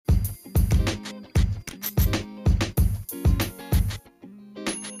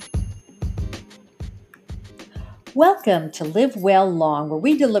Welcome to Live Well Long, where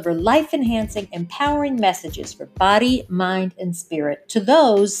we deliver life-enhancing, empowering messages for body, mind, and spirit to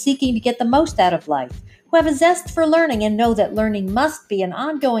those seeking to get the most out of life, who have a zest for learning and know that learning must be an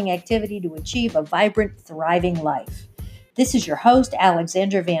ongoing activity to achieve a vibrant, thriving life. This is your host,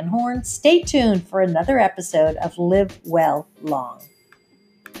 Alexandra Van Horn. Stay tuned for another episode of Live Well Long.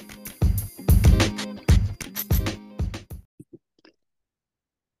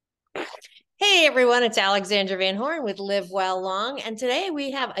 Hey everyone, it's Alexandra Van Horn with Live Well Long, and today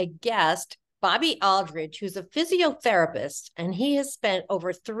we have a guest, Bobby Aldridge, who's a physiotherapist, and he has spent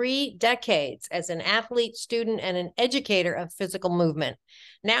over 3 decades as an athlete, student, and an educator of physical movement.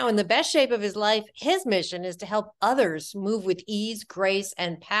 Now, in the best shape of his life, his mission is to help others move with ease, grace,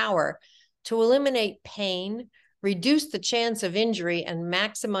 and power to eliminate pain, reduce the chance of injury, and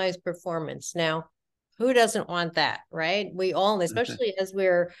maximize performance. Now, who doesn't want that, right? We all, especially as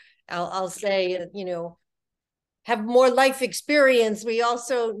I'll say, have more life experience. We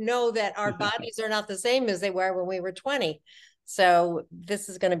also know that our bodies are not the same as they were when we were 20. So this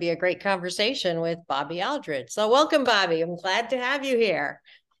is going to be a great conversation with Bobby Aldridge. So welcome, Bobby. I'm glad to have you here.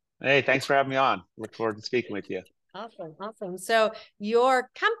 Hey, thanks for having me on. Look forward to speaking with you. Awesome. So your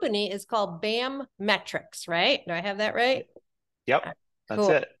company is called BAM Metrics, right? Do I have that right? Yep, that's Cool.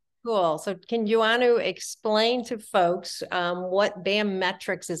 it. Cool. So you want to explain to folks what BAM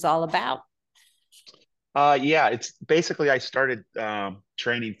Metrics is all about? Yeah, it's basically I started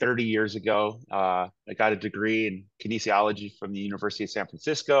training 30 years ago. I got a degree in kinesiology from the University of San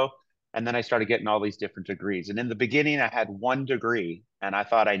Francisco, and then I started getting all these different degrees. And in the beginning, I had one degree, and I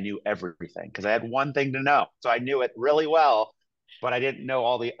thought I knew everything because I had one thing to know. So I knew it really well, but I didn't know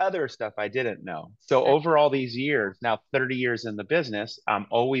all the other stuff I didn't know. So over all these years, now 30 years in the business, I'm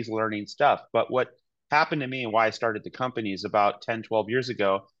always learning stuff. But what happened to me and why I started the company is about 10, 12 years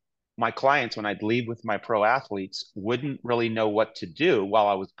ago my clients, when I'd leave with my pro athletes, wouldn't really know what to do while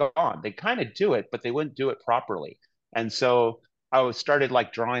I was gone. They kind of do it, but they wouldn't do it properly. And so I was started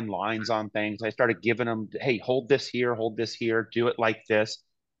like drawing lines on things. I started giving them, hey, hold this here, do it like this.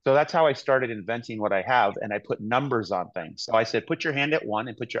 So that's how I started inventing what I have. And I put numbers on things. So I said, put your hand at 1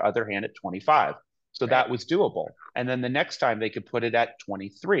 and put your other hand at 25. So Right. that was doable. And then the next time they could put it at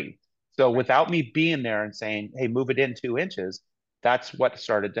 23. So without me being there and saying, hey, move it in 2 inches, that's what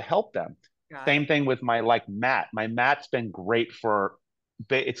started to help them. Got it. Same thing with my like mat. My mat's been great for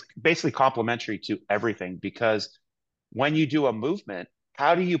it's basically complementary to everything because when you do a movement,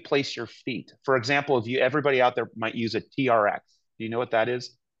 how do you place your feet? For example, if you everybody out there might use a TRX. Do you know what that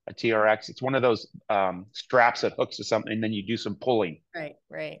is? A TRX. It's one of those straps that hooks to something, and then you do some pulling.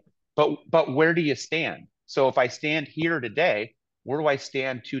 Right. But where do you stand? So if I stand here today, where do I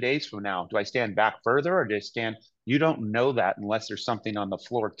stand 2 days from now? Do I stand back further or do I stand? You don't know that unless there's something on the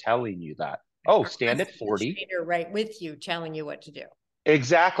floor telling you that. Oh, stand at 40. Trainer right with you, telling you what to do.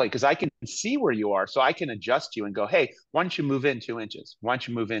 Exactly, because I can see where you are, so I can adjust you and go, hey, why don't you move in 2 inches? Why don't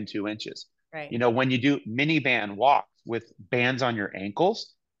you move in 2 inches? Right. You know, when you do mini band walks with bands on your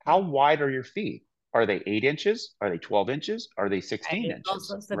ankles, how wide are your feet? Are they 8 inches? Are they 12 inches? Are they Right. 16 It's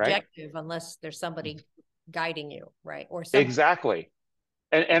inches? also Right? subjective unless there's somebody guiding you, right? Or some. Exactly.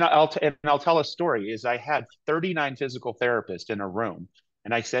 And I'll tell a story is I had 39 physical therapists in a room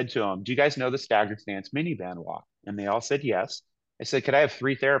and I said to them, do you guys know the staggered stance miniband walk? And they all said yes. I said, could I have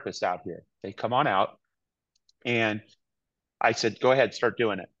 3 therapists out here? They come on out and I said, go ahead, start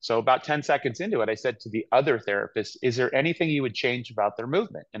doing it. So about 10 seconds into it, I said to the other therapist, is there anything you would change about their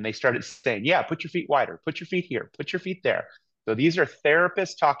movement? And they started saying, yeah, put your feet wider, put your feet here, put your feet there. So these are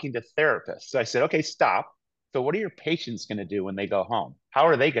therapists talking to therapists. So I said, okay, stop. So what are your patients going to do when they go home? How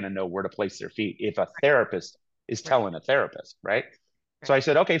are they going to know where to place their feet if a therapist is telling a therapist, right? So I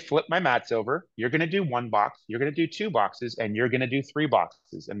said, okay, flip my mats over. You're going to do 1 box, you're going to do 2 boxes, and you're going to do 3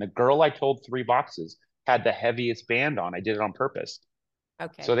 boxes. And the girl I told 3 boxes had the heaviest band on. I did it on purpose.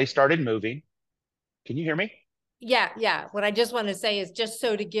 Okay. So they started moving. Can you hear me? Yeah. What I just want to say is just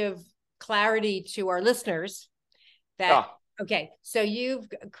so to give clarity to our listeners that, Oh, okay, so you've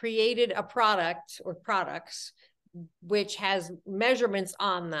created a product or products which has measurements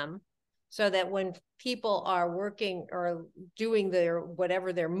on them so that when people are working or doing their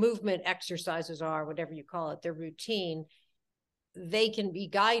whatever their movement exercises are, whatever you call it, their routine, they can be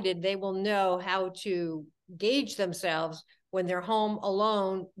guided. They will know how to gauge themselves when they're home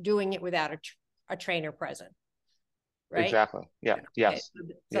alone doing it without a trainer present, right? exactly. Yeah. Okay. Yes.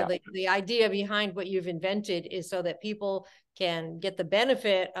 So Yeah. the idea behind what you've invented is so that people can get the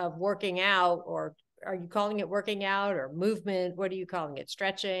benefit of working out, or are you calling it working out or movement? What are you calling it?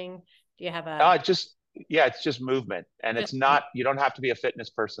 Stretching? Do you have a Just yeah, it's just movement. And Just it's not, you don't have to be a fitness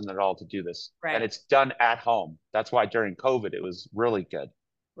person at all to do this. And right, it's done at home. That's why during COVID, it was really good.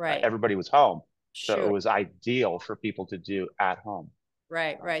 right. Everybody was home. So it Sure. was ideal for people to do at home.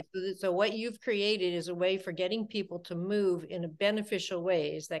 Right, right. So what you've created is a way for getting people to move in a beneficial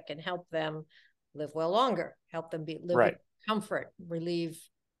ways that can help them live well longer, help them live with Right. comfort, relieve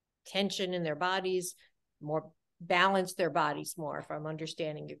tension in their bodies, more balance their bodies more, if I'm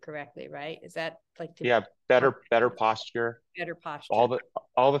understanding you correctly, right? Is that like to Yeah. Better posture, better all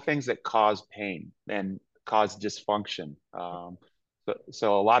posture? the things that cause pain and cause dysfunction.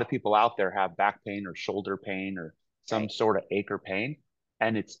 So a lot of people out there have back pain or shoulder pain or some Right. sort of ache or pain,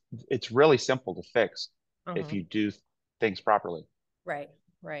 and it's really simple to fix if Uh-huh. you do things properly. Right,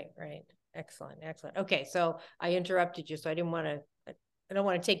 right, right. Excellent, excellent. Okay, so I interrupted you, so I didn't want to. I don't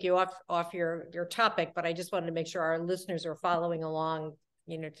want to take you off your topic, but I just wanted to make sure our listeners are following along.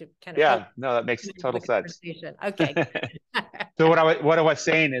 To kind of focus Yeah, no, that makes on the total sense. conversation. Okay. So what I was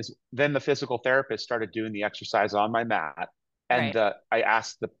saying is, then the physical therapist started doing the exercise on my mat, and Right, I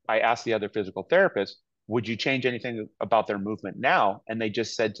asked the other physical therapist, would you change anything about their movement now? And they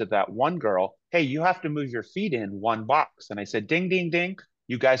just said to that one girl, hey, you have to move your feet in one box. And I said, ding, ding, ding.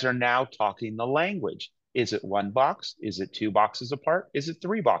 You guys are now talking the language. Is it one box? Is it two boxes apart? Is it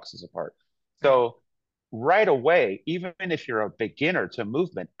three boxes apart? right. So right away, even if you're a beginner to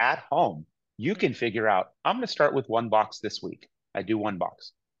movement at home, you can figure out, I'm going to start with one box this week. I do one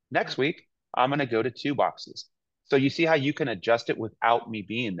box. Next week, I'm going to go to two boxes. So you see how you can adjust it without me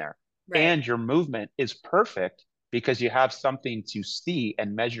being there. Right, And your movement is perfect because you have something to see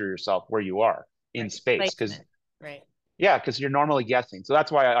and measure yourself where you are in right. space. Because Placement. Right, yeah, because you're normally guessing. So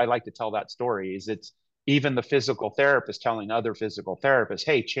that's why I like to tell that story. Is it's even the physical therapist telling other physical therapists,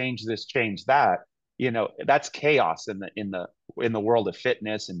 "Hey, change this, change that." That's chaos in the world of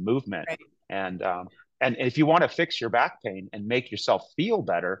fitness and movement. right, And and if you want to fix your back pain and make yourself feel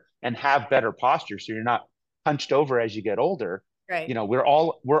better and have better posture, so you're not hunched over as you get older. right. We're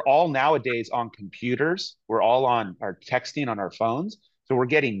all nowadays on computers. We're all on our texting on our phones, so we're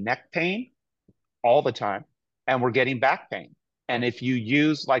getting neck pain all the time, and we're getting back pain. And Right. if you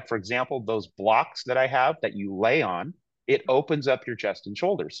use, like, for example, those blocks that I have that you lay on, it opens up your chest and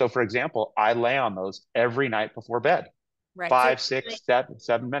shoulders. So, for example, I lay on those every night before bed, Right. So 5, 6,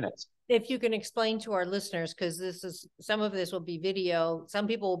 7 minutes. if you can explain to our listeners, because some of this will be video, some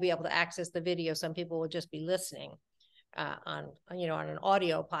people will be able to access the video, some people will just be listening on an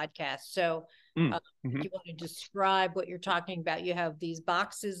audio podcast. So Mm. if Mm-hmm. you want to describe what you're talking about, you have these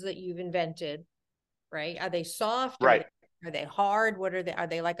boxes that you've invented, right? Are they soft? Right. Are they hard? What are they? Are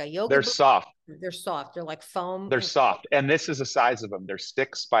they like a yoga They're block? soft. They're soft. They're like foam. They're soft. And this is the size of them. They're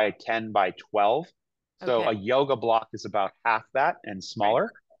 6 by 10 by 12. So Okay. a yoga block is about half that and Right.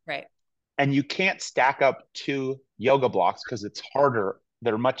 smaller. Right. And you can't stack up two yoga blocks because it's harder.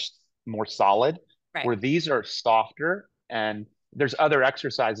 They're much more solid, Right. where these are softer. And there's other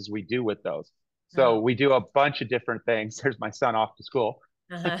exercises we do with those. Uh-huh. So we do a bunch of different things. There's my son off to school.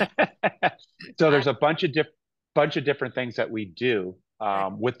 Uh-huh. So I, there's a bunch of different things that we do I,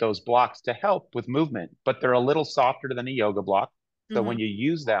 with those blocks to help with movement, but they're a little softer than a yoga block. So mm-hmm. when you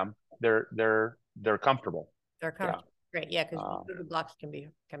use them, they're comfortable. They're Yeah. comfortable. Great. Yeah, because Um, yoga blocks can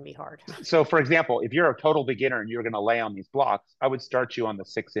be hard. so for example, if you're a total beginner and you're going to lay on these blocks, I would start you on the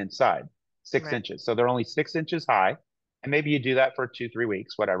 6 inch side, six Right. inches. So they're only 6 inches high. And maybe you do that for 2, 3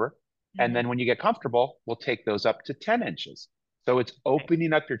 weeks, whatever. And Mm-hmm. then when you get comfortable, we'll take those up to 10 inches. So it's Right.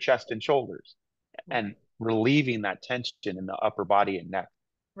 opening up your chest and shoulders and Right. relieving that tension in the upper body and neck.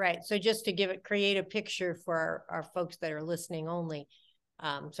 Right. So just to create a picture for our folks that are listening only.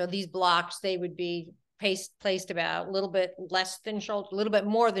 So these blocks, they would be placed about a little bit less than shoulder, a little bit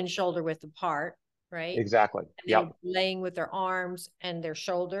more than shoulder width apart, right? Exactly. And they would Yep. be laying with their arms and their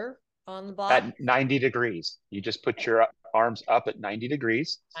shoulder on the block. At 90 degrees. You just put your arms up at 90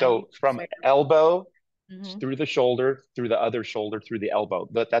 degrees. 90. So from elbow Mm-hmm. through the shoulder, through the other shoulder, through the elbow.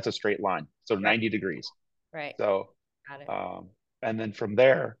 That's a straight line. So Right. 90 degrees. Right. So, Got it. and then from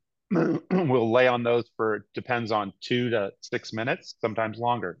there, we'll lay on those for, depends on 2 to 6 minutes, sometimes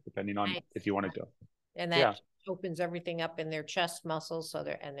longer, depending on Nice. if you want to go. And Yeah. that opens everything up in their chest muscles. So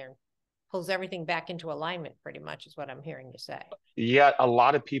they're pulls everything back into alignment pretty much is what I'm hearing you say. Yeah. A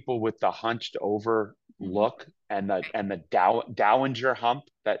lot of people with the hunched over Mm-hmm. look and the dowager hump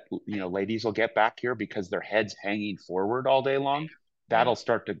that, ladies will get back here because their head's hanging forward all day long. Right. That'll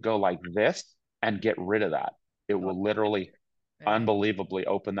start to go like this and get rid of that. It Oh, will literally right. unbelievably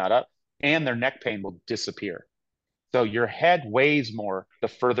open that up, and their neck pain will disappear. So your head weighs more the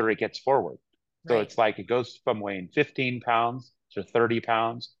further it gets forward. So Right. it's like it goes from weighing 15 pounds to 30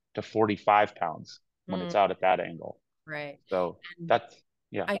 pounds to 45 pounds when Mm, it's out at that angle. right. So And that's,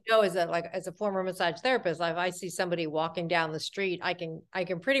 yeah. I know as a former massage therapist, if I see somebody walking down the street, I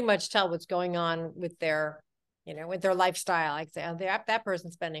can pretty much tell what's going on with their, with their lifestyle. I say, oh, that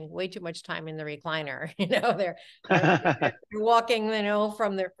person's spending way too much time in the recliner. They're walking,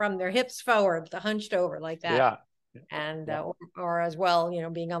 from their hips forward, the hunched over like that. Yeah. And Yeah. or as well,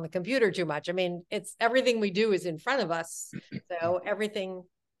 being on the computer too much. I mean, it's everything we do is in front of us, so everything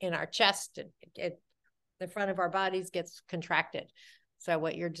in our chest, the front of our bodies gets contracted. So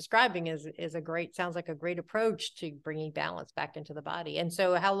what you're describing is sounds like a great approach to bringing balance back into the body. And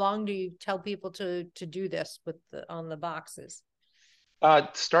so, how long do you tell people to do this on the boxes?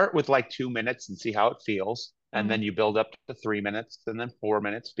 Start with like 2 minutes and see how it feels. And Mm-hmm. then you build up to 3 minutes and then 4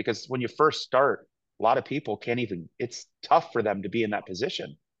 minutes. Because when you first start, a lot of people can't even, it's tough for them to be in that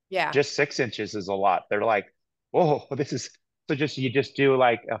position. Yeah. Just 6 inches is a lot. They're like, oh, this is so you just do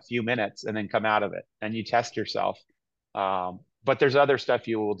like a few minutes and then come out of it and you test yourself. But there's other stuff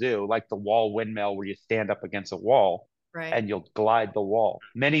you will do, like the wall windmill where you stand up against a wall Right. and you'll glide the wall.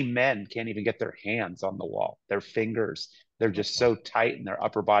 Many men can't even get their hands on the wall. Their fingers, they're just so tight in their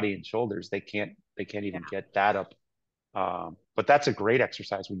upper body and shoulders, they can't Yeah. even get that up. But that's a great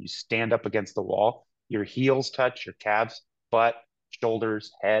exercise when you stand up against the wall. Your heels touch your calves, butt,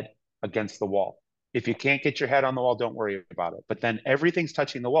 shoulders, head against the wall. If you can't get your head on the wall, don't worry about it. But then everything's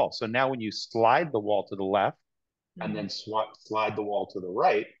touching the wall. So now when you slide the wall to the left and Mm-hmm. then slide the wall to the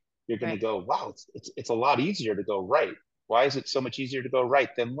right, you're going to Right. go, wow, it's a lot easier to go right. Why is it so much easier to go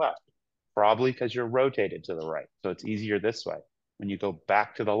right than left? Probably because you're rotated to the right. So it's easier this way. When you go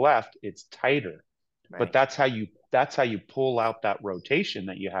back to the left, it's tighter. But Right. that's how you pull out that rotation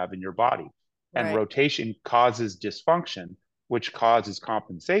that you have in your body. And Right. rotation causes dysfunction, which causes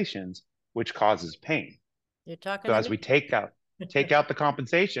compensations, which causes pain. You're talking So to as me. we take out the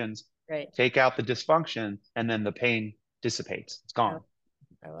compensations, Right. take out the dysfunction, and then the pain dissipates. It's I, gone.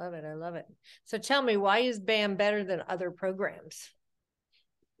 I love it. I love it. So tell me, why is BAM better than other programs?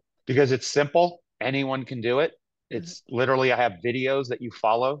 Because it's simple. Anyone can do it. Mm-hmm. It's literally, I have videos that you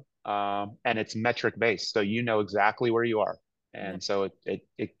follow, and it's metric based. So you know exactly where you are. Yeah. And so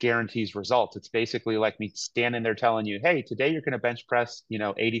it guarantees results. It's basically like me standing there telling you, hey, today you're going to bench press,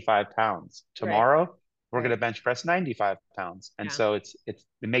 85 pounds. Right. Tomorrow, we're going Right. to bench press 95 pounds. And Yeah. so it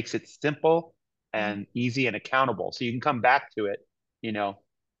makes it simple Mm-hmm. and easy and accountable. So you can come back to it, you know,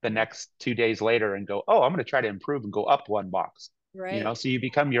 the Yeah. next 2 days later and go, oh, I'm going to try to improve and go up one box, Right. so you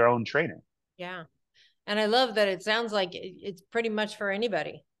become your own trainer. Yeah. And I love that it sounds like it's pretty much for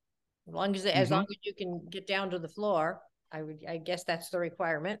anybody. As long Mm-hmm. as you can get down to the floor, I guess that's the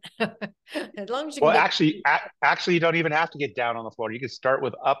requirement. As long as you can Well, get. actually, you don't even have to get down on the floor. You can start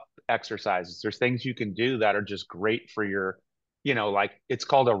with up exercises. There's things you can do that are just great for your, like it's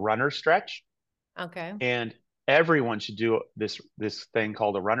called a runner stretch, Okay. and everyone should do this thing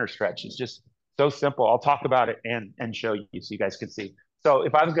called a runner stretch. It's just so simple. I'll talk about it and show you so you guys can see. So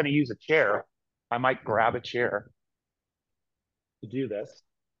if I was going to use a chair, I might grab a chair to do this.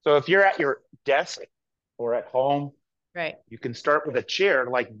 So if you're at your desk or at home, Right. you can start with a chair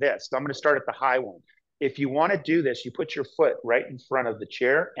like this. So I'm going to start at the high one. If you want to do this, you put your foot right in front of the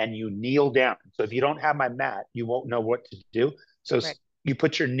chair and you kneel down. So if you don't have my mat, you won't know what to do. So Right. you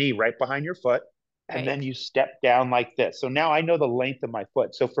put your knee right behind your foot and Right. then you step down like this. So now I know the length of my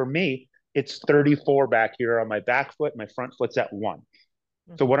foot. So for me, it's 34 back here on my back foot. My front foot's at 1.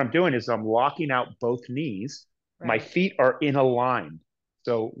 So Mm-hmm. what I'm doing is I'm locking out both knees. My Right. feet are in a line.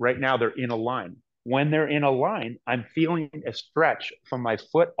 So right now they're in a line. When they're in a line, I'm feeling a stretch from my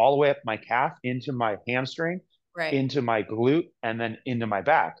foot all the way up my calf into my hamstring, Right. into my glute, and then into my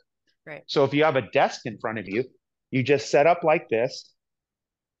back. Right. So if you have a desk in front of you, you just set up like this.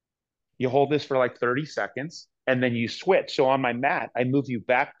 You hold this for like 30 seconds, and then you switch. So on my mat, I move you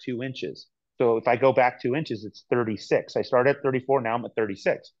back 2 inches. So if I go back 2 inches, it's 36. I started at 34, now I'm at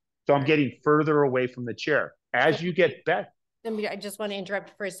 36. So I'm Right. getting further away from the chair. So As you get back, I just want to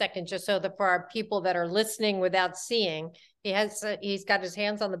interrupt for a second, just so that for our people that are listening without seeing, he's got his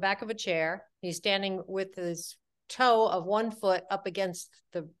hands on the back of a chair. He's standing with his toe of one foot up against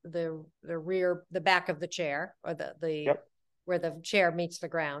the back of the chair, or the yep, where the chair meets the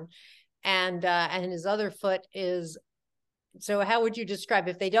ground, and his other foot is. So how would you describe,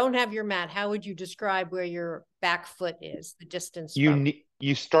 if they don't have your mat, how would you describe where your back foot is, the distance from?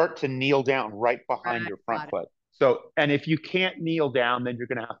 you start to kneel down right behind Right, your front got it. foot. So, and if you can't kneel down, then you're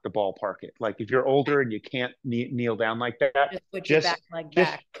going to have to ballpark it. Like if you're older and you can't kneel down like that, Just put your just back leg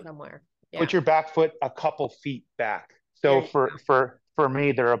just back somewhere. Yeah, put your back foot a couple feet back. there So you for go. for for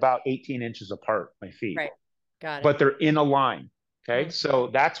me, they're about 18 inches apart, my feet, Right, got it. but they're in a line. Okay. Mm. So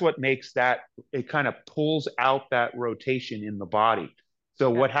that's what makes that, it kind of pulls out that rotation in the body. So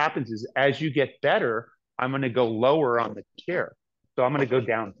Okay. what happens is as you get better, I'm going to go lower on the chair. So I'm going to go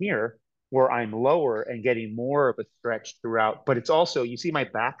down here where I'm lower and getting more of a stretch throughout. But it's also, you see my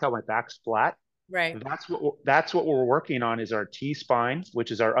back, how my back's flat. Right. That's what we're working on is our T spine,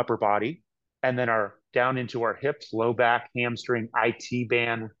 which is our upper body, and then our down into our hips, low back, hamstring, IT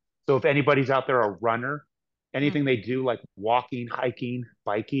band. So if anybody's out there a runner, Mm. anything they do like walking, hiking,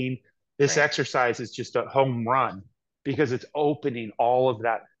 biking, this Right. exercise is just a home run because it's opening all of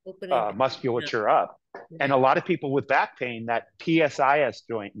that Open it. Yeah. musculature up. And a Yeah. lot of people with back pain, that PSIS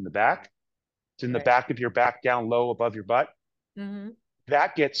joint in the back, it's in the Right. back of your back, down low above your butt, Mm-hmm.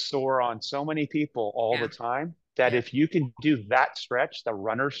 that gets sore on so many people all Yeah. the time that Yeah. if you can do that stretch, the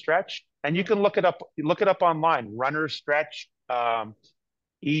runner stretch, and you Mm. can look it up online, runner stretch,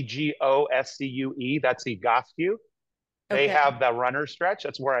 EGOSCUE, that's Egoscue. They Okay. have the runner stretch.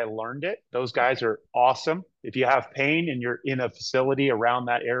 That's where I learned it. Those guys are awesome. If you have pain and you're in a facility around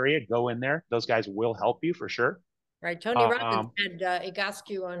that area, go in there. Those guys will help you for sure. Right. Tony Robbins Um, had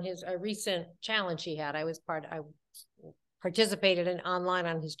Egoscue on his recent challenge he had. I participated in online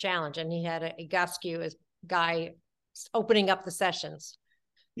on his challenge, and he had a Egoscue as guy opening up the sessions.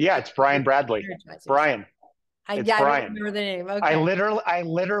 yeah, it's Brian Bradley. Brian, it's I don't Brian. remember the name. I Okay.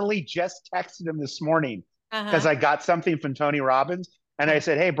 literally just texted him this morning because Uh-huh. I got something from Tony Robbins, and I Uh-huh.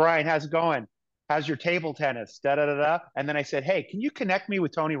 said, "Hey Brian, how's it going? How's your table tennis?" Da da da da. And then I said, "Hey, can you connect me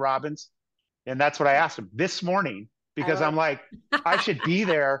with Tony Robbins?" And that's what I asked him this morning I because love I'm like, I should be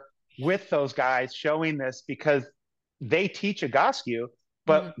there with those guys showing this because they teach Egoscue,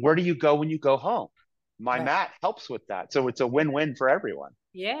 but Mhm. where do you go when you go home? My Right. mat helps with that, so it's a Yeah. win-win for everyone.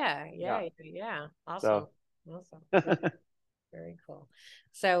 Yeah. Yeah. Yeah. Yeah. Awesome. So Awesome. Very cool.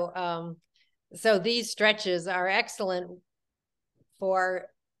 So, so these stretches are excellent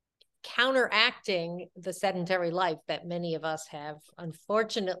for counteracting the sedentary life that many of us have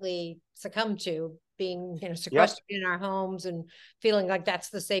unfortunately succumbed to, being yep. sequestered in our homes and feeling like that's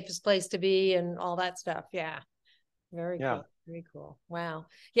the safest place to be and all that stuff. Yeah, very Yeah. cool. Very cool. Wow.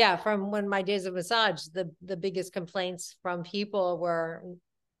 Yeah, from when my days of massage, the biggest complaints from people were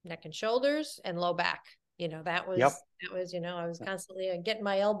neck and shoulders and low back. That Yep. was I was constantly getting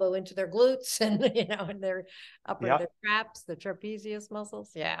my elbow into their glutes and and their Yep. their traps, the trapezius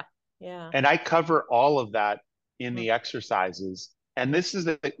muscles. Yeah. Yeah. And I cover all of that in Mm. the exercises. And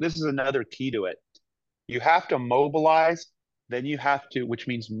Mm. this is another key to it. You have to mobilize, then you have to, which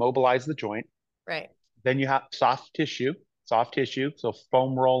means mobilize the joint. Right. Then you have soft tissue. So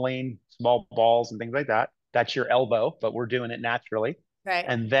foam rolling, small balls and things like that. That's your elbow, but we're doing it naturally. Right.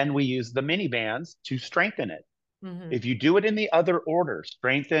 And then we use the mini bands to strengthen it. Mm-hmm. If you do it in the other order,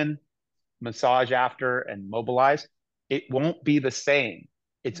 strengthen, massage after, and mobilize, it won't be the same.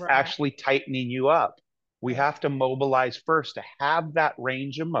 It's Right. actually tightening you up. We Right. have to mobilize first to have that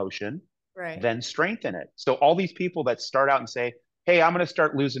range of motion, Right. then strengthen it. So all these people that start out and say, "Hey, I'm going to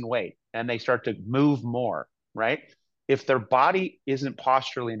start losing weight," and they start to move more, right? If their body isn't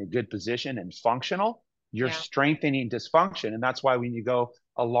posturally in a good position and functional, you're Yeah. strengthening dysfunction. And that's why when you go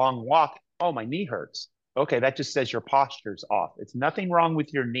a long walk, oh, my knee hurts. Okay, that just says your posture's off. It's nothing wrong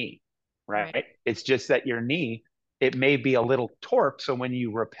with your knee, Right. right? It's just that your knee, it may be a little torqued. So when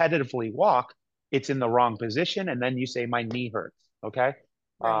you repetitively walk, it's in the wrong position. And then you say, my knee hurts. Okay.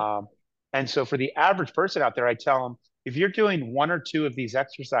 Right. Um, and so for the average person out there, I tell them, if you're doing one or two of these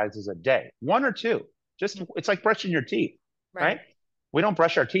exercises a day, one or two, just Mm. it's like brushing your teeth, right? Right. We don't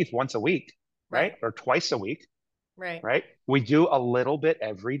brush our teeth once a week, right? Right. Or twice a week, Right. right? We do a little bit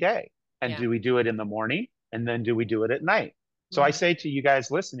every day. And Yeah. do we do it in the morning? And then do we do it at night? So I Mm-hmm. say to you guys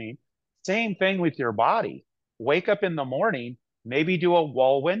listening, same thing with your body. Wake up in the morning, maybe do a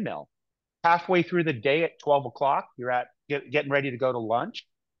wall windmill. Halfway through the day at 12 o'clock, you're getting ready to go to lunch.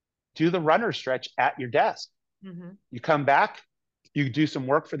 Do the runner stretch at your desk. Mm-hmm. You come back, you do some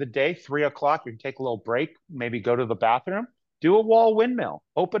work for the day, 3 o'clock, you take a little break, maybe go to the bathroom, do a wall windmill,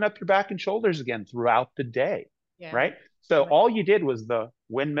 open up your back and shoulders again throughout the day, Yeah. right? So Right. all you did was the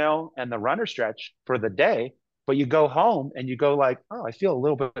windmill and the runner stretch for the day, but you go home and you go like, oh, I feel a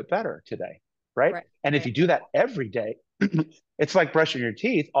little bit better today, right? Right. And if Right. you do that every day, it's like brushing your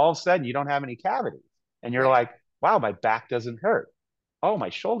teeth. All of a sudden, you don't have any cavities, and you're Right. like, wow, my back doesn't hurt. Oh, my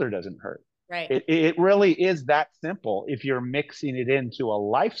shoulder doesn't hurt. Right. It really is that simple if you're mixing it into a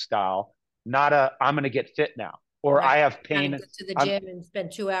lifestyle, not a I'm going to get fit now or Right. I have Kind of pain. go to the I'm gym and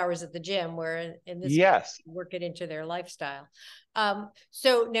spend 2 hours at the gym, where in this case, yes, work it into their lifestyle.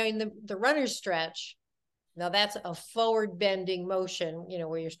 So now in the runner's stretch, now that's a forward bending motion,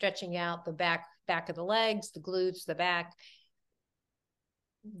 where you're stretching out the back of the legs, the glutes, the back.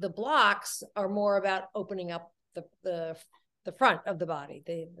 the blocks are more about opening up the front of the body.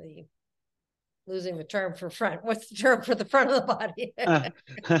 The losing the term for front. What's the term for the front of the body?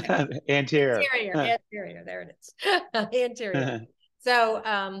 Anterior. Anterior. There it is. Anterior.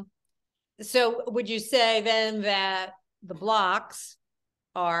 So would you say then that the blocks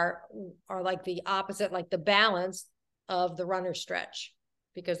are like the opposite, like the balance of the runner stretch?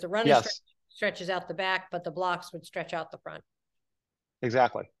 Because the runner stretch Yes, stretches out the back, but the blocks would stretch out the front.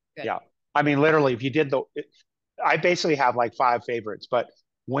 exactly. Good. Yeah. I mean, literally, if you did I basically have like five favorites, but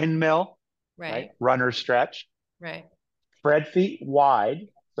windmill, right? Right. Runner stretch, Right. spread feet wide.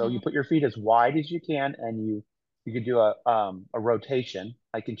 So you Mhm. put your feet as wide as you can, and you could do a rotation.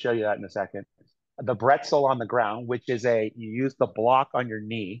 I can show you that in a second. The bretzel on the ground, which is you use the block on your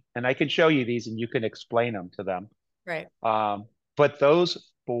knee, and I can show you these, and you can explain them to them. Right. But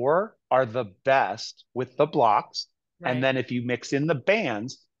those four are the best with the blocks. And Right. then if you mix in the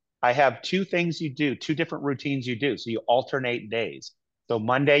bands, I have two things you do, two different routines you do. So you alternate days. So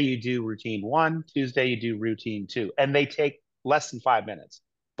Monday you do routine one, Tuesday you do routine two, and they take less than 5 minutes,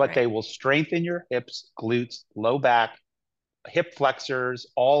 but Right. they will strengthen your hips, glutes, low back, hip flexors,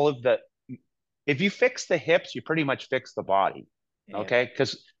 all of the. If you fix the hips, you pretty much fix the body. Yeah. Okay.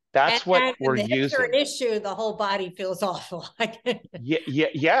 Because that's what And when we're the hips are an using. issue, the whole body feels awful.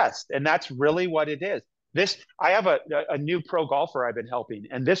 Yes, and that's really what it is. I have a new pro golfer I've been helping,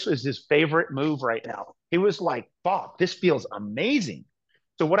 and this was his favorite move right now. He was like, Bob, this feels amazing.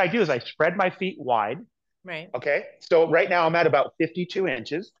 So what I do is I spread my feet wide. Right. Okay. So right now I'm at about 52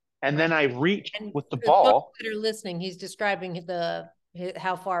 inches, and Right. then I reach And with the for those ball. that are listening, he's describing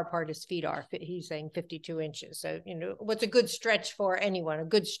how far apart his feet are. He's saying 52 inches. So, what's a good stretch for anyone? A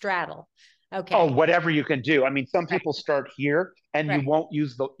good straddle. Okay. Oh, whatever you can do. I mean, some Right. people start here and Right. you won't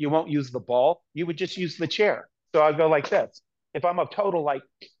use the ball. You would just use the chair. So I'll go like this. If I'm a total like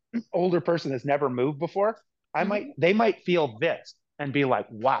older person that's never moved before, Mhm. they might feel this and be like,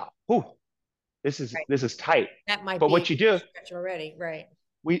 wow, whew, Right. this is tight. That might But be a what you good do, stretch already. Right.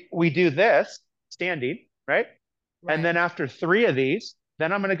 we do this standing, right? And Right. then after three of these,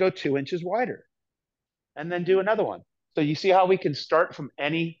 then I'm going to go 2 inches wider and then do another one. So you see how we can start from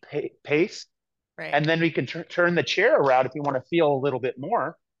any pace, Right. and then we can turn the chair around if you want to feel a little bit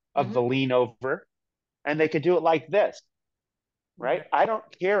more of Mhm. the lean over, and they could do it like this, right? Right. I don't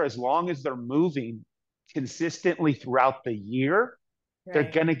care as long as they're moving consistently throughout the year, they're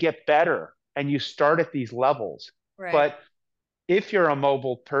Right. going to get better. And you start at these levels. Right. But if you're a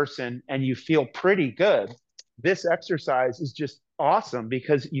mobile person and you feel pretty good, this exercise is just awesome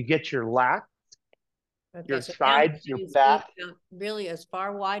because you get your lat, Okay, your so now sides, he's got your his feet back. out really as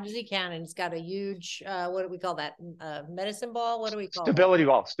far wide as he can, and he's got a huge, what do we call that? Medicine ball? What do we call that? Stability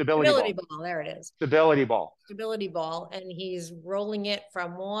Stability ball, ball. There it is. stability ball. Stability ball, and he's rolling it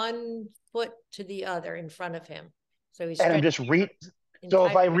from one foot to the other in front of him. So he's And I'm stretching just so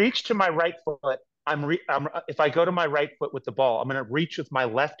if entire. I reach to my right foot, if I go to my right foot with the ball, I'm going to reach with my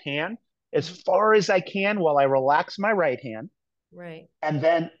left hand as Mhm. far as I can while I relax my right hand. Right. And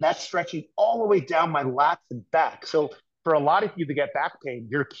then that's stretching all the way down my lats and back. So for a lot of you that get back pain,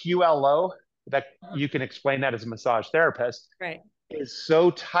 your QLO, that you can explain that as a massage therapist, Right. is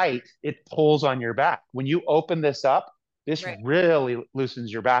so tight it pulls on your back. When you open this up, this Right. really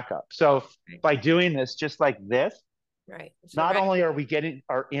loosens your back up. So Right. by doing this just like this, Right. So not right. only are we getting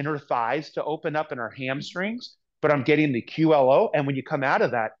our inner thighs to open up and our hamstrings, but I'm getting the QLO. And when you come out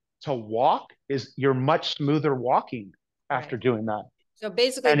of that, to walk is you're much smoother walking after Right. doing that. So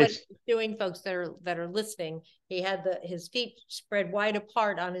basically, And what it's he's doing, folks that are listening, he had his feet spread wide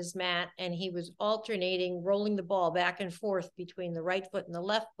apart on his mat, and he was alternating, rolling the ball back and forth between the right foot and the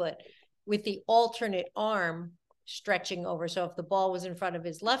left foot, with the alternate arm stretching over. So if the ball was in front of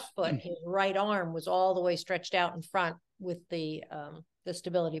his left foot, his right arm was all the way stretched out in front with the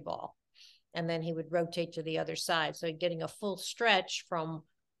stability ball, and then he would rotate to the other side. So getting a full stretch from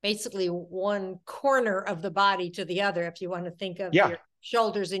basically one corner of the body to the other, if you want to think of yeah. your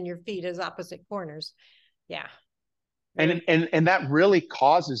shoulders and your feet as opposite corners. Yeah. And, Very. and that really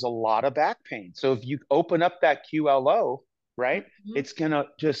causes a lot of back pain. So if you open up that QLO, right, Mm-hmm. it's gonna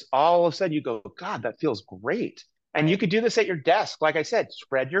just all of a sudden you go, God, that feels great. And you Right. could do this at your desk. Like I said,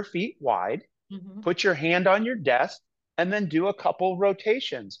 spread your feet wide, Mm-hmm. put your hand on your desk, and then do a couple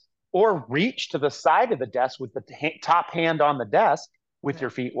rotations. Or reach to the side of the desk with the top hand on the desk with Right. your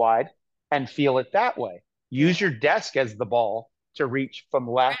feet wide and feel it that way. Yeah. Use your desk as the ball to reach from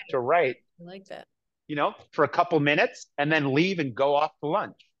left Right. to right, I like that. for a couple minutes and then leave and go off to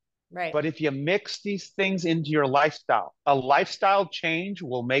lunch. Right. But if you mix these things into your lifestyle, a lifestyle change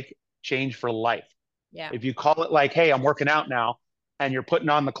will make change for life. Yeah. If you call it like, hey, I'm working out now, and you're putting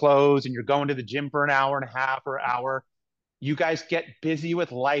on the clothes and you're going to the gym for an hour and a half or hour. You guys get busy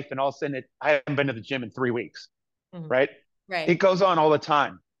with life, and all of a sudden, I haven't been to the gym in 3 weeks, Mhm. right? Right. It goes on all the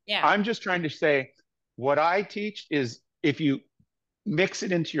time. Yeah. I'm just trying to say what I teach is if you mix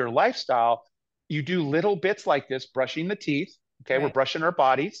it into your lifestyle, you do little bits like this, brushing the teeth. Okay, we're Right. brushing our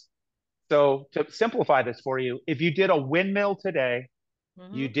bodies. So to simplify this for you, if you did a windmill today,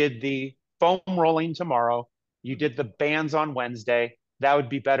 you Hmm. did the foam rolling tomorrow, you Hmm. did the bands on Wednesday, that would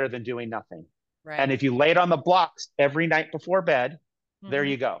be better than doing nothing. And Right. if you laid on the blocks every night before bed, there Hmm.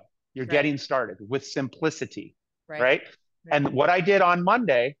 you go. You're Right. getting started with simplicity, Right. right? Right. And what I did on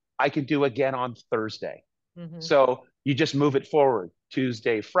Monday, I can do again on Thursday. Hmm. So you just move it forward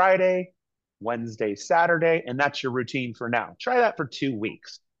Tuesday, Friday, Wednesday, Saturday, and that's your routine for now. Try that for 2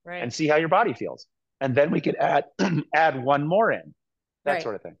 weeks and Right. see how your body feels. And then we could add add one more in, that Right.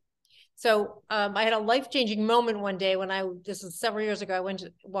 sort of thing. So I had a life-changing moment one day when this is several years ago,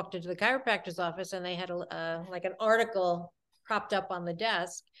 walked into the chiropractor's office and they had like an article propped up on the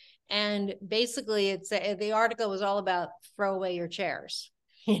desk. And basically the article was all about throw away your chairs,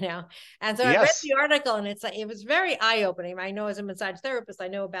 you know? And so I read Yes. the article and it was very eye-opening. I know as a massage therapist, I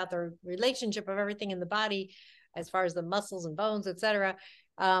know about the relationship of everything in the body as far as the muscles and bones, et cetera.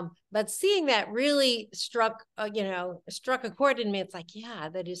 But seeing that really struck a chord in me. It's like, yeah,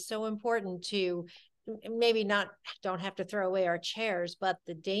 that is so important to maybe not don't have to throw away our chairs, but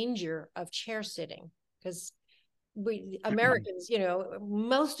the danger of chair sitting, because we Americans,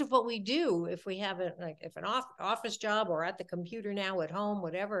 most of what we do, if we have if an office job or at the computer now at home,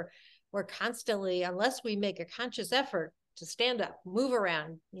 whatever, we're constantly, unless we make a conscious effort to stand up, move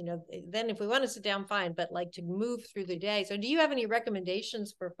around, then if we want to sit down, fine, but like to move through the day. So do you have any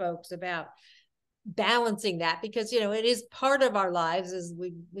recommendations for folks about balancing that? Because, it is part of our lives is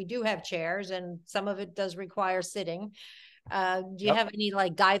we do have chairs and some of it does require sitting. Do you Yep. have any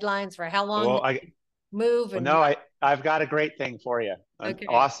like guidelines for how long Well, they move well, and no, I've got a great thing for you. An okay.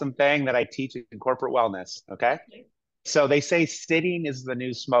 awesome thing that I teach in corporate wellness. Okay. Okay. So they say sitting is the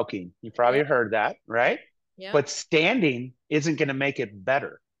new smoking. You Yeah. probably heard that, Yeah. right? Yeah. But standing isn't going to make it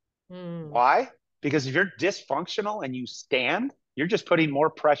better. Mm. Why? Because if you're dysfunctional and you stand, you're just putting more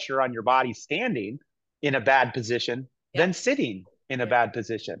pressure on your body standing in a bad position than Yep. sitting in a Yep. bad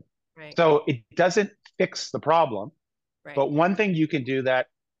position. Right. So it doesn't fix the problem. Right. But one thing you can do that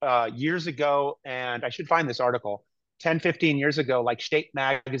years ago, and I should find this article, 10, 15 years ago, like State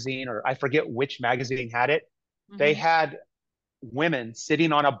Magazine, or I forget which magazine had it, they Mm-hmm. had women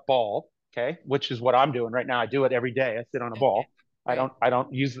sitting on a ball, okay, which is what I'm doing right now. I do it every day. I sit on a Okay. ball. Right. I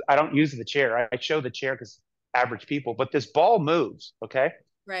don't use the chair. I show the chair because average people, but this ball moves, okay?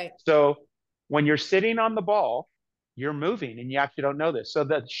 Right. So when you're sitting on the ball, you're moving and you actually don't know this. So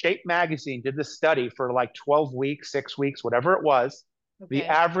the Shape magazine did this study for like 12 weeks, 6 weeks, whatever it was. The Okay.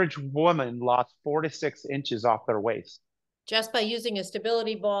 average woman lost 4 to 6 inches off their waist. Just by using a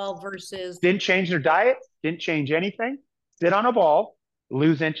stability ball versus Didn't change their diet, didn't change anything. Sit on a ball,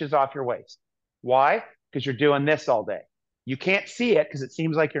 lose inches off your waist. Why? Because you're doing this all day. You can't see it because it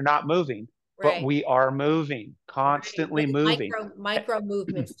seems like you're not moving, but right. we are moving, Right. constantly Little moving. micro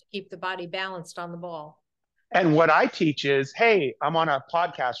movements to keep the body balanced on the ball. And what I teach is, hey, I'm on a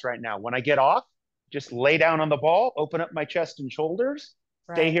podcast right now. When I get off, just lay down on the ball, open up my chest and shoulders,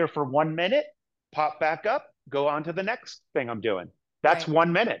 stay Right. here for 1 minute, pop back up, go on to the next thing I'm doing. That's Right.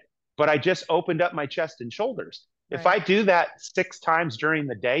 1 minute. But I just opened up my chest and shoulders. If Right. I do that 6 times during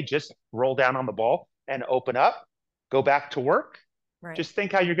the day, just roll down on the ball and open up, go back to work, Right. just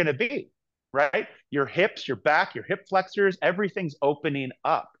think how you're going to be, right? Your hips, your back, your hip flexors, everything's opening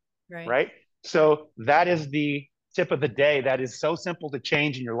up, Right. right? Right. So that is the tip of the day. That is so simple to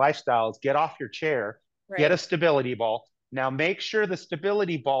change in your lifestyles. Get off your chair, get Right. a stability ball. Now make sure the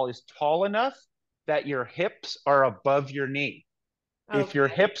stability ball is tall enough that your hips are above your knee. If your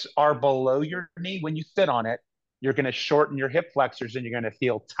Okay. hips are below your knee when you sit on it, you're going to shorten your hip flexors and you're going to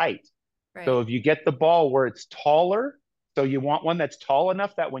feel tight. So Right. if you get the ball where it's taller, so you want one that's tall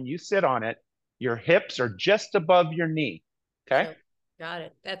enough that when you sit on it, your hips are just above your knee. Okay. So got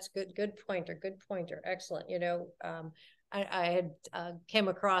it. That's good. Good pointer. Good pointer. Excellent. I had came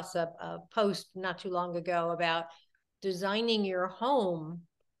across a post not too long ago about designing your home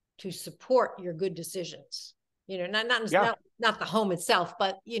to support your good decisions. Yeah. Not the home itself,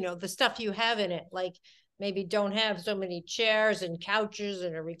 but the stuff you have in it. Like maybe don't have so many chairs and couches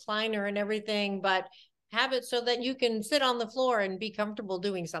and a recliner and everything, but have it so that you can sit on the floor and be comfortable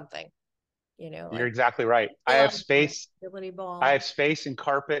doing something. You're Like exactly right. fill out a stability I ball. have space and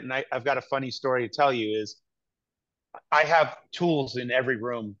carpet, and I've got a funny story to tell you is I have tools in every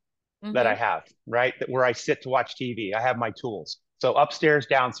room that Mm-hmm. I have, right? That where I sit to watch TV. I have my tools. So upstairs,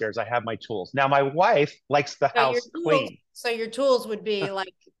 downstairs, I have my tools. Now my wife likes the house clean. So your tools would be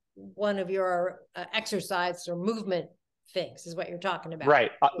like one of your exercise or movement things is what you're talking about.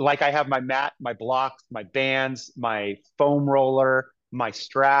 Right. Like I have my mat, my blocks, my bands, my foam roller, my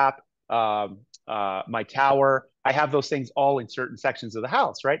strap, my tower. I have those things all in certain sections of the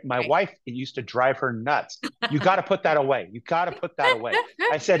house, right? My Right. wife, it used to drive her nuts. You got to put that away. You got to put that away.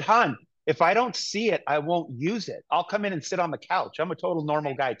 I said, hon, if I don't see it, I won't use it. I'll come in and sit on the couch. I'm a total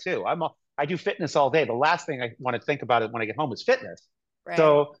normal guy too. I do fitness all day. The last thing I want to think about it when I get home is fitness. Right.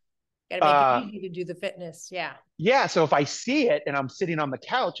 So, Got to make it easy to do the fitness. Yeah. yeah. So if I see it and I'm sitting on the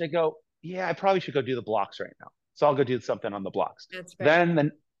couch, I go, yeah, I probably should go do the blocks right now. So I'll go do something on the blocks. That's right.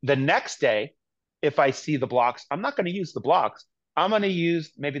 Then the next day, if I see the blocks, I'm not going to use the blocks. I'm going to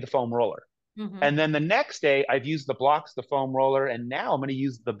use maybe the foam roller. And then the next day, I've used the blocks, the foam roller, and now I'm going to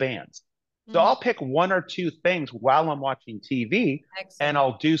use the bands. So I'll pick one or two things while I'm watching TV. Excellent. And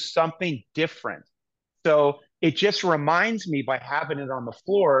I'll do something different. So it just reminds me by having it on the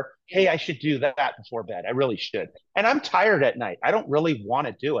floor, hey, I should do that before bed. I really should. And I'm tired at night. I don't really want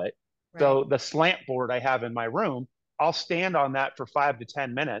to do it. Right. So the slant board I have in my room, I'll stand on that for 5 to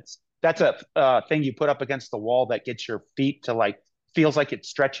 10 minutes. That's a thing you put up against the wall that gets your feet to like, feels like it's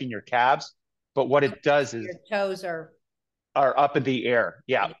stretching your calves. But what it does is your toes are up in the air.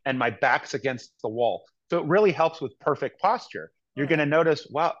 Yeah. And my back's against the wall. So it really helps with perfect posture. You're going to notice,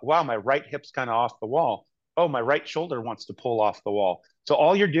 wow, my right hip's kind of off the wall. Oh, my right shoulder wants to pull off the wall. So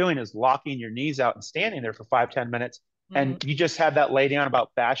all you're doing is locking your knees out and standing there for 5-10 minutes. And you just have that lay down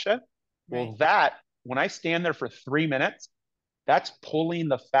about fascia. Well, when I stand there for 3 minutes, that's pulling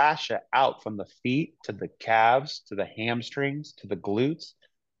the fascia out from the feet to the calves, to the hamstrings, to the glutes,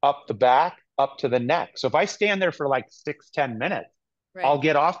 up the back, up to the neck. So if I stand there for like 6-10 minutes, I'll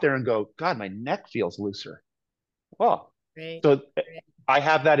get off there and go, God, my neck feels looser. Well, so I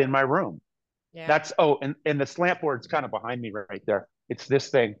have that in my room. Yeah. That's, and the slant board's kind of behind me right there. It's this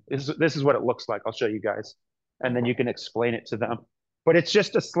thing. This is what it looks like. I'll show you guys. And then you can explain it to them. But it's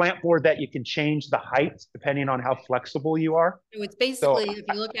just a slant board that you can change the height depending on how flexible you are. So it's basically, if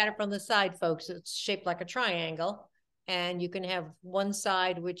you look at it from the side, folks, it's shaped like a triangle. And you can have one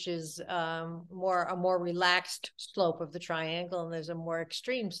side, which is a more relaxed slope of the triangle, and there's a more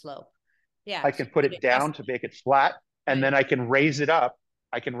extreme slope. Yeah. I can put it down to make it flat, and then I can raise it up.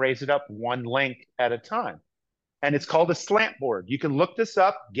 I can raise it up one link at a time. And it's called a slant board. You can look this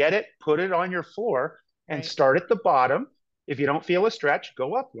up, get it, put it on your floor, and start at the bottom. If you don't feel a stretch,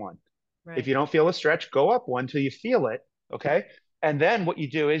 go up one. If you don't feel a stretch, go up one till you feel it. Okay. And then what you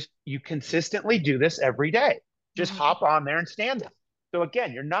do is you consistently do this every day. Just hop on there and stand there. So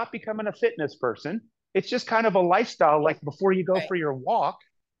again, you're not becoming a fitness person. It's just kind of a lifestyle. Like before you go for your walk,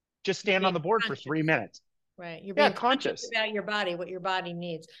 just stand on the board for 3 minutes. Right. You're being conscious about your body, what your body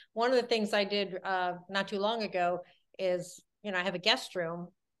needs. One of the things I did not too long ago is, I have a guest room,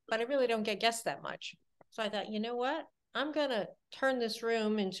 but I really don't get guests that much. So I thought, you know what? I'm going to turn this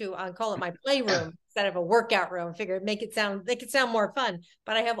room into, I'll call it my playroom instead of a workout room. Figure make it sound more fun.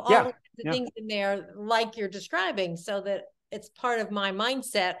 But I have all the things in there like you're describing, so that it's part of my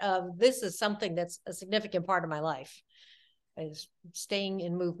mindset of this is something that's a significant part of my life, is staying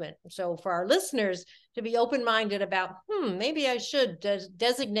in movement. So for our listeners to be open-minded about, maybe I should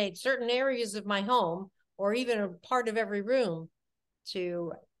designate certain areas of my home or even a part of every room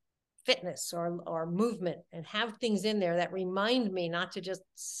to fitness or movement, and have things in there that remind me not to just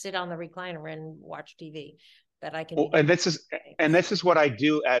sit on the recliner and watch TV, that I can. And this is what I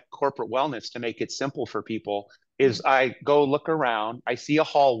do at Corporate Wellness to make it simple for people is I go look around, I see a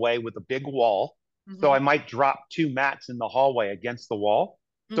hallway with a big wall. So I might drop 2 mats in the hallway against the wall.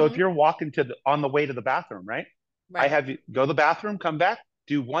 So if you're walking on the way to the bathroom, right? I have you go to the bathroom, come back,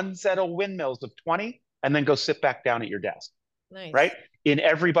 do 1 set of windmills of 20, and then go sit back down at your desk. Nice. Right? In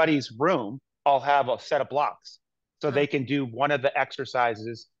everybody's room, I'll have a set of blocks so they can do one of the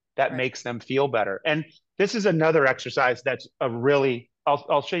exercises that makes them feel better. And this is another exercise that's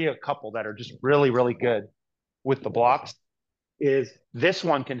I'll show you a couple that are just really, really good with the blocks. Is this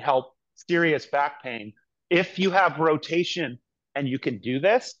one can help serious back pain. If you have rotation and you can do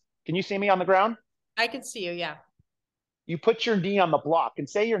this, can you see me on the ground? I can see you, yeah. You put your knee on the block and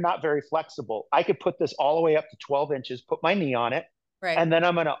say you're not very flexible. I could put this all the way up to 12 inches, put my knee on it, and then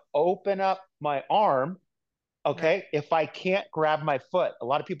I'm going to open up my arm. Okay. If I can't grab my foot, a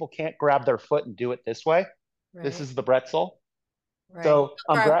lot of people can't grab their foot and do it this way. This is the pretzel. So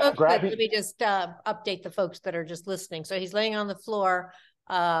I'm grabbing. Let me just update the folks that are just listening. So he's laying on the floor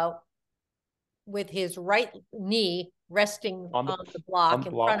with his right knee resting on the block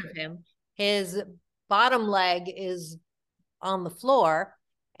in front of him. His bottom leg is on the floor,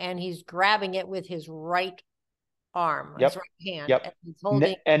 and he's grabbing it with his right arm, his Yep. right hand, Yep. and he's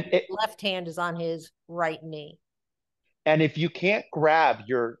holding, And his left hand is on his right knee. and if you can't grab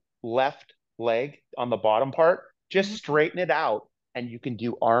your left leg on the bottom part, just straighten it out and you can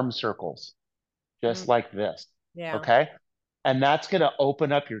do arm circles just like this. Yeah. Okay. And that's going to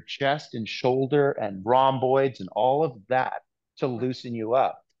open up your chest and shoulder and rhomboids and all of that to loosen you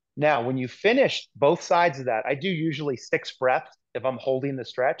up. Now, when you finish both sides of that, I do usually 6 breaths if I'm holding the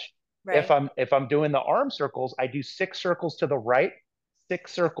stretch. Right. If I'm doing the arm circles, I do 6 circles to the right,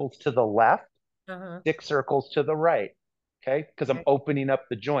 6 circles to the left, 6 circles to the right. Okay, because I'm Right. opening up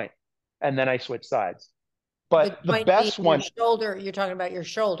the joint, and then I switch sides. The But the joint being best your one, shoulder, you're talking about your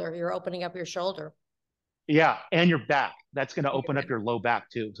shoulder. You're opening up your shoulder. yeah, and your back. That's going to And open up your low back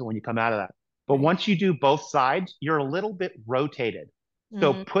too. So when you come out of that, but right. once you do both sides, you're a little bit rotated.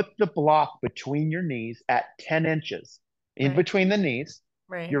 So Mm-hmm. put the block between your knees at 10 inches in Right. between the knees.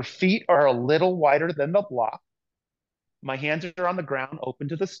 Right. Your feet are a little wider than the block. My hands are on the ground, open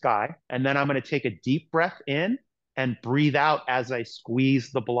to the sky. And then I'm going to take a deep breath in and breathe out as I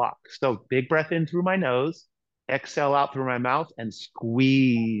squeeze the block. So big breath in through my nose, exhale out through my mouth, and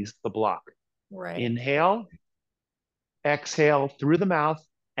squeeze the block. Right. Inhale, exhale through the mouth,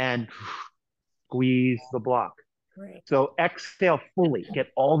 and squeeze the block. Right. So exhale fully, get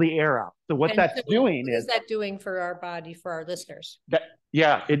all the air out. So what And that's so doing what is is that doing for our body, for our listeners? that,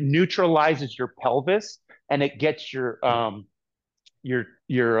 yeah, it neutralizes your pelvis and it gets your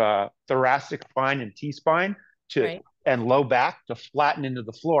thoracic spine and T-spine to Right. and low back to flatten into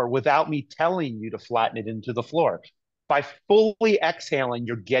the floor without me telling you to flatten it into the floor. By fully exhaling,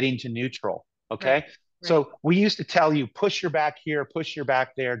 you're getting to neutral. Okay. Right. Right. So we used to tell you, push your back here, push your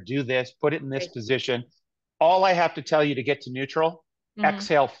back there, do this, put it in this Right. position. All I have to tell you to get to neutral,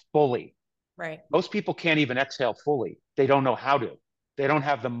 exhale fully. Right. Most people can't even exhale fully. They don't know how to. They don't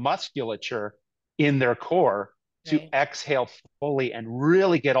have the musculature in their core to Right. exhale fully and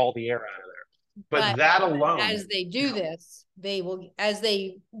really get all the air out of there. But that alone, as they do this, they will, as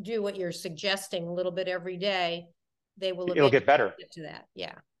they do what you're suggesting a little bit every day, they will it'll get better. get to that.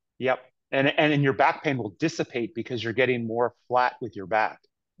 Yeah. Yep. And your back pain will dissipate because you're getting more flat with your back,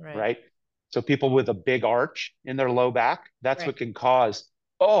 Right. right? So people with a big arch in their low back, that's Right. what can cause,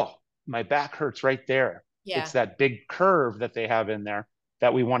 oh, my back hurts right there. Yeah. It's that big curve that they have in there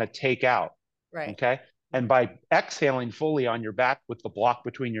that we want to take out. Right. Okay. And by exhaling fully on your back with the block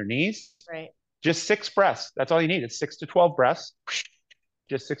between your knees, Right. just 6 breaths. That's all you need. It's 6 to 12 breaths,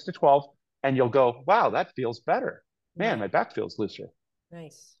 just 6 to 12. And you'll go, wow, that feels better. Man, my back feels looser.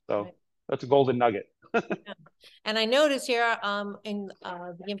 Nice. So Nice. that's a golden nugget. Yeah. And I noticed here in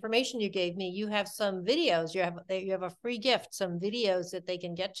the information you gave me, you have some videos. You have a free gift, some videos that they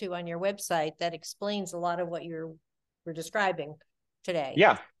can get to on your website that explains a lot of what we're describing today.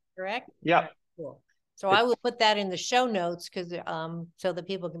 Yeah. Correct? Yeah. Right, cool. So I will put that in the show notes because so that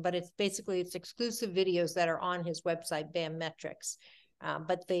people can, but it's exclusive videos that are on his website, BAM Metrics.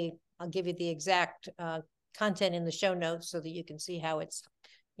 But I'll give you the exact content in the show notes so that you can see how it's,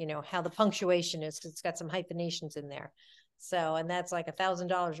 how the punctuation is, because it's got some hyphenations in there. So, and that's like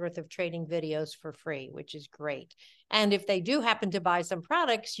 $1,000 worth of training videos for free, which is great. And if they do happen to buy some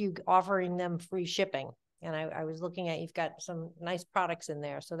products, you offering them free shipping. And I was looking at, you've got some nice products in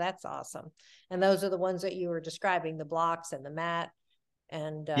there. So that's awesome. And those are the ones that you were describing, the blocks and the mat.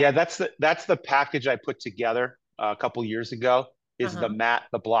 And yeah, that's the package I put together a couple years ago is the mat,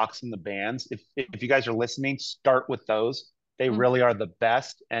 the blocks, and the bands. If you guys are listening, start with those. They really are the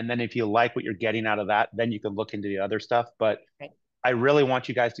best. And then if you like what you're getting out of that, then you can look into the other stuff. But I really want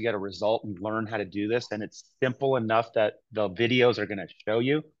you guys to get a result and learn how to do this. And it's simple enough that the videos are going to show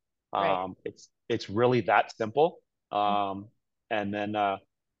you. It's really that simple. And then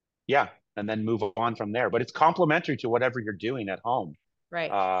and then move on from there. But it's complementary to whatever you're doing at home.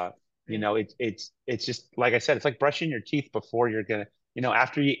 Right. It's just like I said, it's like brushing your teeth before you're gonna,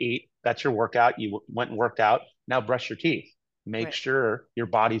 after you eat, that's your workout. You went and worked out. Now brush your teeth. Make sure your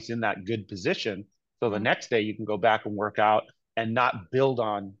body's in that good position. So the next day you can go back and work out and not build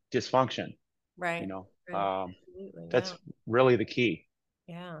on dysfunction. Right. That's really the key.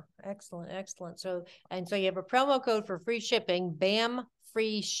 Yeah. Excellent. Excellent. So you have a promo code for free shipping, BAM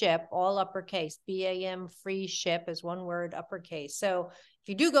free ship, all uppercase, BAM free ship is one word, uppercase. So if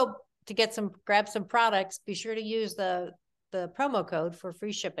you do go to grab some products, be sure to use the promo code for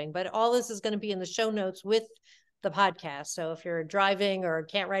free shipping. But all this is going to be in the show notes with the podcast. So if you're driving or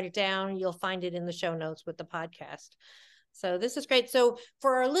can't write it down, you'll find it in the show notes with the podcast. So this is great. So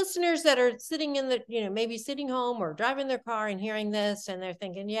for our listeners that are sitting in the, maybe sitting home or driving their car and hearing this, and they're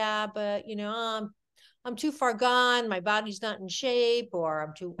thinking, yeah, but I'm too far gone, my body's not in shape, or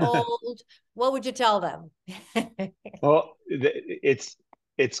I'm too old, what would you tell them? Well,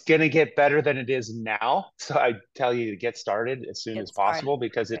 it's going to get better than it is now. So I tell you to get started as soon as Get started. possible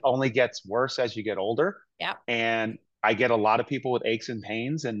because it Right. only gets worse as you get older. Yeah. And I get a lot of people with aches and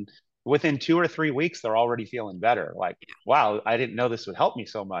pains, and within 2 or 3 weeks, they're already feeling better. Like, wow, I didn't know this would help me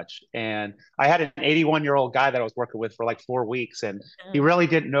so much. And I had an 81-year-old guy that I was working with for like 4 weeks, and he Uh, really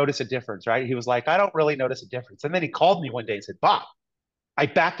didn't notice a difference, right? He was like, I don't really notice a difference. And then he called me one day and said, Bob, I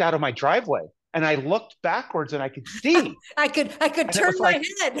backed out of my driveway and I looked backwards and I could see. I could And it turn was my like,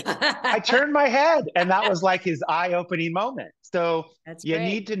 I head. turned my head, and that was like his eye-opening moment. So That's you great.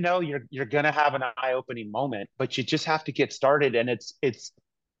 need to know you're gonna have an eye-opening moment, but you just have to get started. And it's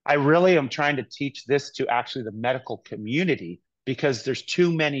I really am trying to teach this to actually the medical community because there's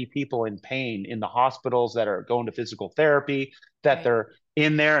too many people in pain in the hospitals that are going to physical therapy, that Right. they're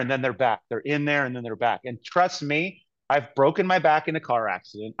in there and then they're back. They're in there and then they're back. And trust me, I've broken my back in a car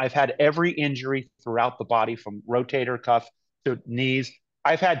accident. I've had every injury throughout the body from rotator cuff to knees.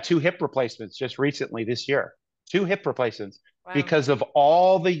 I've had 2 hip replacements just recently this year, 2 hip replacements Wow. because of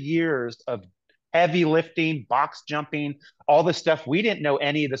all the years of heavy lifting, box jumping, all this stuff. We didn't know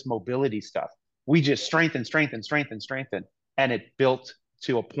any of this mobility stuff. We just strengthened, strengthened, strengthened, strengthened. And it built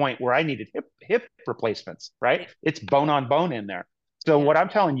to a point where I needed hip replacements, right? Yeah. It's bone Yeah. on bone in there. So Yeah. what I'm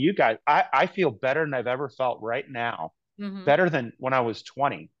telling you guys, I feel better than I've ever felt right now, Mm-hmm. better than when I was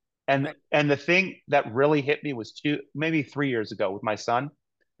 20. And Right. and the thing that really hit me was maybe 3 years ago with my son.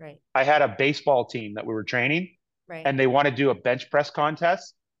 Right. I had a baseball team that we were training, Right. and they want to do a bench press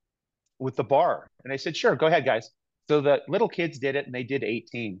contest with the bar. And I said, sure, go ahead, guys. So the little kids did it and they did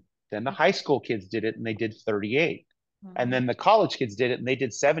 18. Then the high school kids did it and they did 38. And Mm-hmm. then the college kids did it and they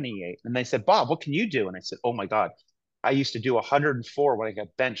did 78. And they said, Bob, what can you do? And I said, oh my God, I used to do 104 when I got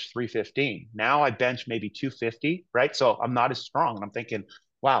bench 315. Now I bench maybe 250, right? So I'm not as strong. And I'm thinking,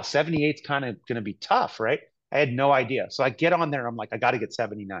 wow, 78 is kind of going to be tough, right? I had no idea. So I get on there. I'm like, I got to get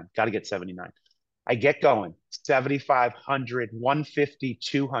 79, got to get 79. I get going 7,500, 150,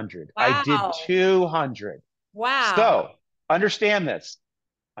 200. I did Wow. 200. Wow. So understand this.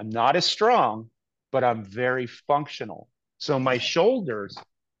 I'm not as strong, but I'm very functional. So my shoulders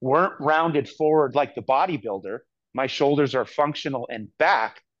weren't rounded forward like the bodybuilder. My shoulders are functional and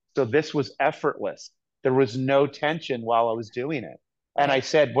back. So this was effortless. There was no tension while I was doing it. And I Right.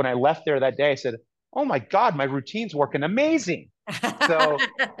 said, when I left there that day, I said, oh my God, my routine's working amazing. So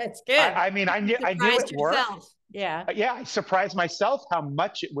That's good. I mean, You I knew surprised it worked. yourself. Yeah. Yeah, I surprised myself how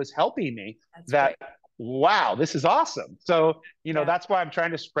much it was helping me. That's That great. wow, this is awesome. So Yeah. that's why I'm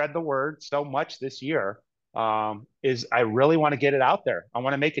trying to spread the word so much this year. Is I really want to get it out there. I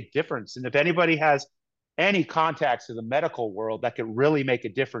want to make a difference. And if anybody has any contacts to the medical world that could really make a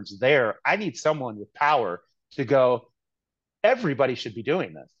difference there, I need someone with power to go, everybody should be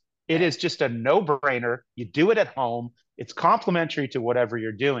doing this. It Right. is just a no brainer. You do it at home, it's complementary to whatever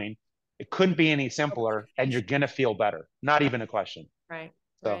you're doing. It couldn't be any No simpler, and you're qualification. going to feel better. Not even a question. Right.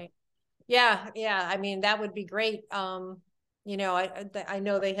 So, Right. Yeah. Yeah. I mean, that would be great. I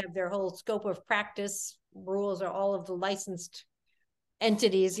know they have their whole scope of practice rules, or all of the licensed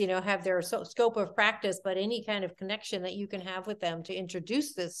entities, have their scope of practice, but any kind of connection that you can have with them to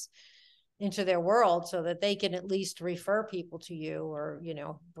introduce this into their world so that they can at least refer people to you, or,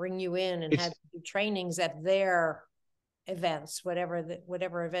 bring you in and have it's trainings at their events,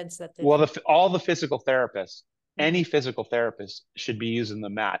 whatever events that the. well, all the physical therapists, Mhm. any physical therapist should be using the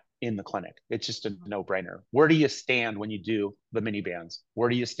mat in the clinic. It's just a no brainer. Where do you stand when you do the mini bands? Where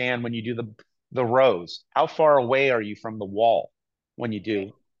do you stand when you do the rows? How far away are you from the wall when you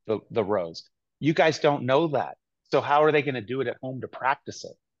Right. do the rows? You guys don't know that. So how are they going to do it at home to practice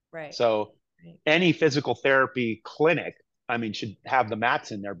it? Right. So Right. any physical therapy clinic, I mean, should have the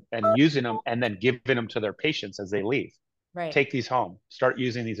mats in there and using them and then giving them to their patients as they leave. Right. Take these home. Start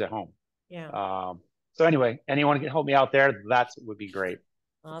using these at home. Yeah. So anyway, anyone can help me out there, that would be great.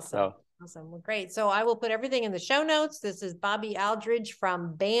 Awesome. So Awesome. Well, great. So I will put everything in the show notes. This is Bobby Aldridge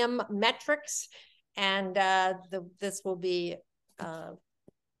from BAM Metrics, and this will be uh,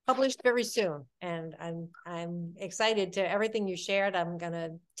 published very soon. And I'm excited to everything you shared. I'm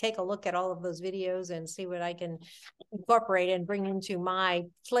gonna take a look at all of those videos and see what I can incorporate and bring into my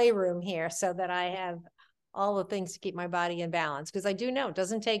playroom here, so that I have all the things to keep my body in balance. Because I do know it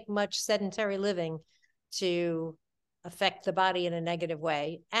doesn't take much sedentary living to affect the body in a negative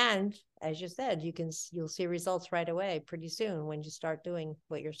way. And as you said, you'll see results right away pretty soon when you start doing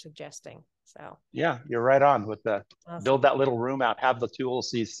what you're suggesting. So yeah, you're right on with the build awesome. that little room out, have the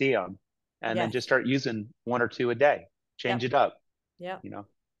tools so you see them, and then just Yes. start using one or two a day. Change Yep. it up. Yep. You know,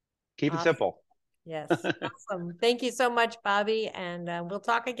 keep it Awesome. simple. Yes. Awesome. Thank you so much, Bobby. And we'll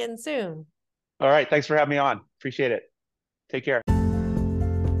talk again soon. All right. Thanks for having me on. Appreciate it. Take care.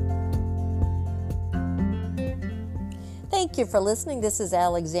 Thank you for listening. This is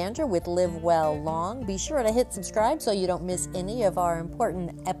Alexandra with Live Well Long. Be sure to hit subscribe so you don't miss any of our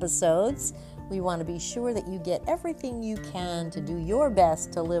important episodes. We want to be sure that you get everything you can to do your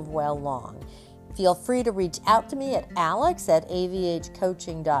best to live well long. Feel free to reach out to me at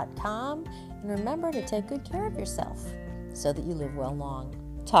alex@avhcoaching.com. And remember to take good care of yourself so that you live well long.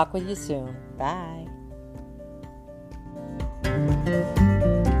 Talk with you soon. Bye.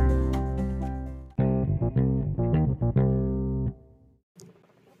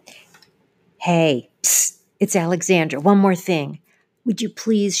 Hey, psst, it's Alexandra. One more thing. Would you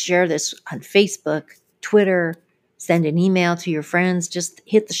please share this on Facebook, Twitter, send an email to your friends? Just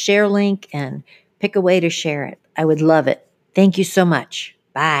hit the share link and pick a way to share it. I would love it. Thank you so much.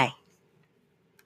 Bye.